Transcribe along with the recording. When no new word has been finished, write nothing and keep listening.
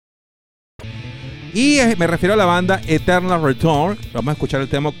Y me refiero a la banda Eternal Return. Vamos a escuchar el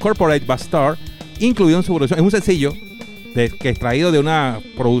tema Corporate Bastard, incluido en su producción. Es un sencillo que extraído de una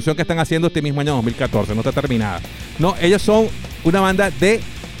producción que están haciendo este mismo año 2014. No está terminada. No, ellos son una banda de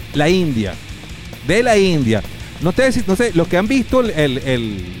la India. De la India. No sé, los que han visto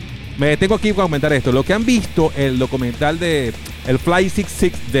me detengo aquí para comentar esto. Los que han visto el documental de el Fly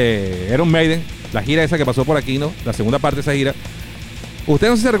 66 de Iron Maiden, la gira esa que pasó por aquí, ¿no? La segunda parte de esa gira.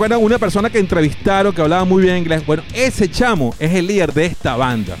 Ustedes no sé si se recuerdan una persona que entrevistaron que hablaba muy bien inglés. Bueno, ese chamo es el líder de esta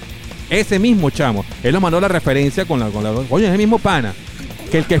banda. Ese mismo chamo. Él nos mandó la referencia con la oye, es el mismo pana.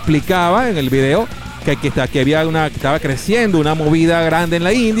 Que el que explicaba en el video que estaba creciendo una movida grande en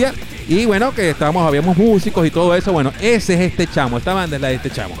la India. Y bueno, que habíamos músicos y todo eso. Bueno, ese es este chamo. Esta banda es la de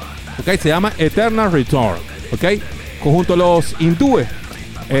este chamo. ¿Ok? Se llama Eternal Return. ¿Ok? Junto a los hindúes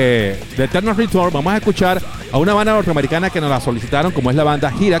de Eternal Return, vamos a escuchar a una banda norteamericana que nos la solicitaron, como es la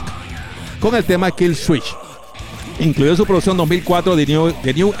banda Hirak, con el tema Kill Switch, incluido en su producción 2004 de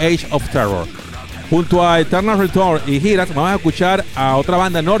New Age of Terror. Junto a Eternal Return y Hirak, vamos a escuchar a otra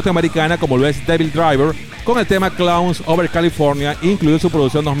banda norteamericana como lo es Devil Driver, con el tema Clowns Over California, incluido en su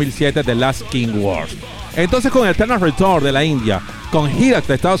producción 2007 de Last King Wars. Entonces, con Eternal Return de la India, con Hirak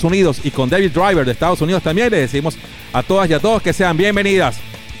de Estados Unidos y con Devil Driver de Estados Unidos también, le decimos a todas y a todos que sean bienvenidas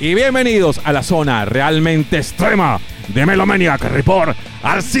y bienvenidos a la zona realmente extrema de Melomaniac Report.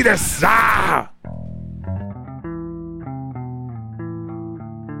 ¡Así de sa!